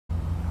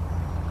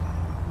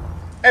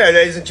Hello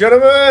ladies and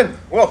gentlemen,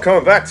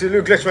 welcome back to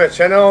Luke Glitchman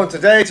channel.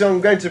 Today I'm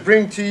going to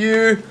bring to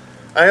you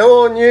an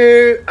all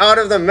new out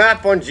of the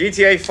map on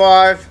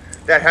GTA5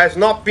 that has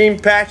not been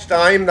patched.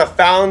 I am the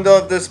founder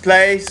of this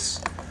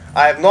place.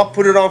 I have not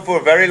put it on for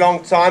a very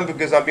long time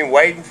because I've been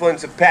waiting for them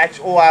to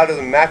patch all out of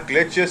the map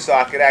glitches so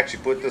I could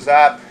actually put this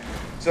up.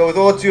 So with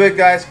all to it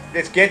guys,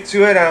 let's get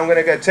to it, and I'm going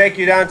to go take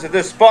you down to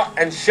this spot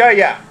and show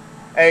you.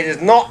 It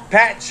is not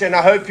patched, and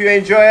I hope you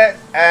enjoy it.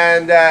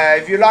 And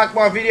if you like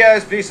my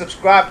videos, please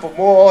subscribe for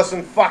more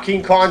awesome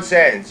fucking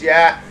content.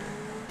 Yeah.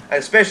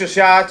 And special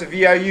shout out to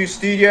VOU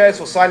Studios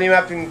for signing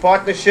up in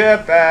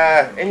partnership.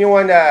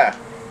 Anyone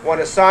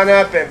want to sign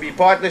up and be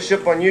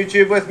partnership on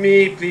YouTube with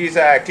me, please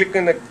click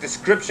in the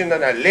description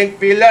and a link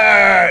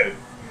below.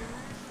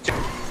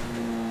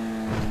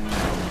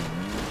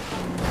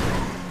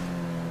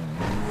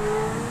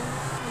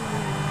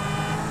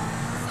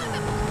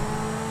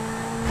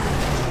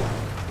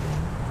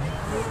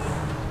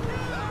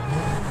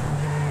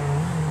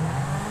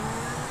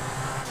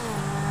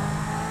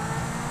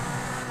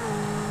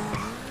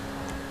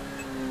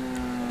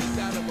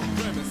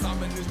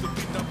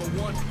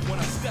 When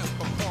I step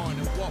upon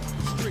and walk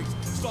the streets,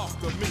 stalk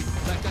the meat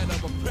like that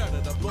of a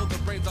predator, blow the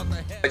brains out the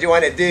head. What you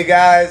want to do,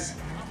 guys?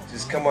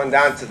 Just come on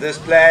down to this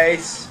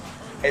place.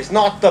 It's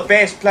not the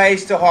best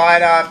place to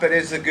hide out, but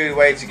it's a good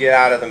way to get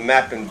out of the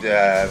map and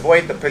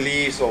avoid the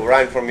police or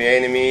run from your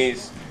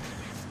enemies.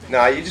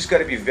 Now, you just got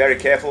to be very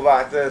careful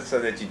about this so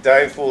that you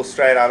don't fall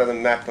straight out of the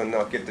map and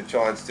not get the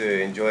chance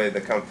to enjoy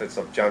the comforts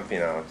of jumping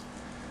out.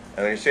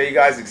 I'm going to show you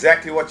guys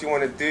exactly what you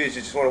want to do. Is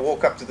you just want to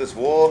walk up to this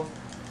wall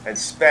and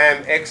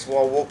spam X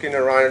while walking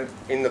around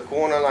in the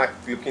corner, like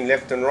looking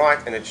left and right,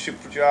 and it should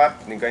put you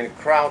up. And then go into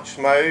crouch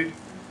mode.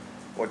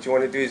 What you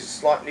want to do is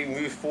slightly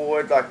move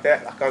forward like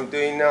that, like I'm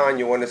doing now, and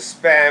you want to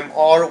spam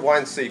R at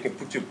once so you can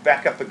put your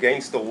back up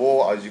against the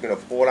wall, or you're going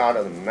to fall out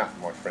of the map,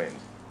 my friends.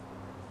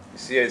 You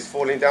see it's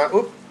falling down.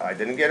 Oop, I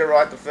didn't get it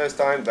right the first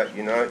time, but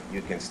you know,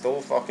 you can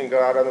still fucking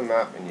go out of the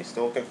map, and you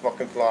still can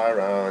fucking fly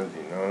around,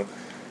 you know.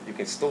 You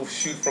can still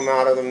shoot from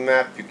out of the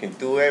map, you can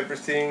do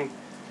everything.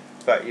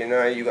 But you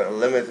know, you got a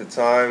limited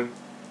time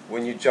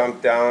when you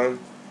jump down.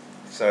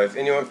 So if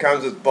anyone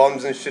comes with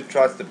bombs and shit,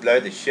 tries to blow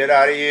the shit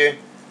out of you,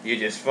 you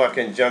just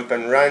fucking jump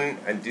and run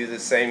and do the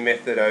same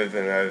method over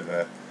and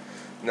over.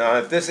 Now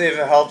if this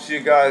ever helps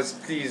you guys,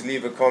 please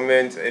leave a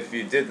comment if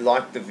you did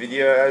like the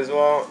video as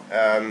well.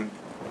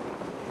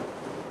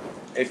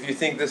 If you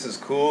think this is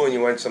cool and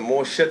you want some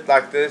more shit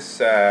like this,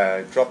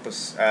 drop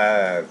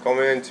a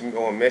comment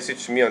or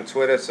message to me on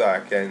Twitter so I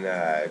can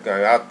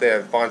go out there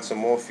and find some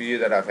more for you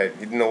that I've had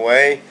hidden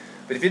away.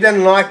 But if you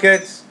didn't like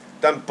it,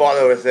 don't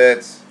bother with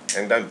it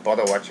and don't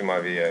bother watching my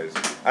videos.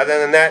 Other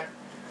than that,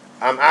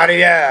 I'm out of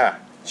here.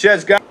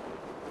 Cheers, guys.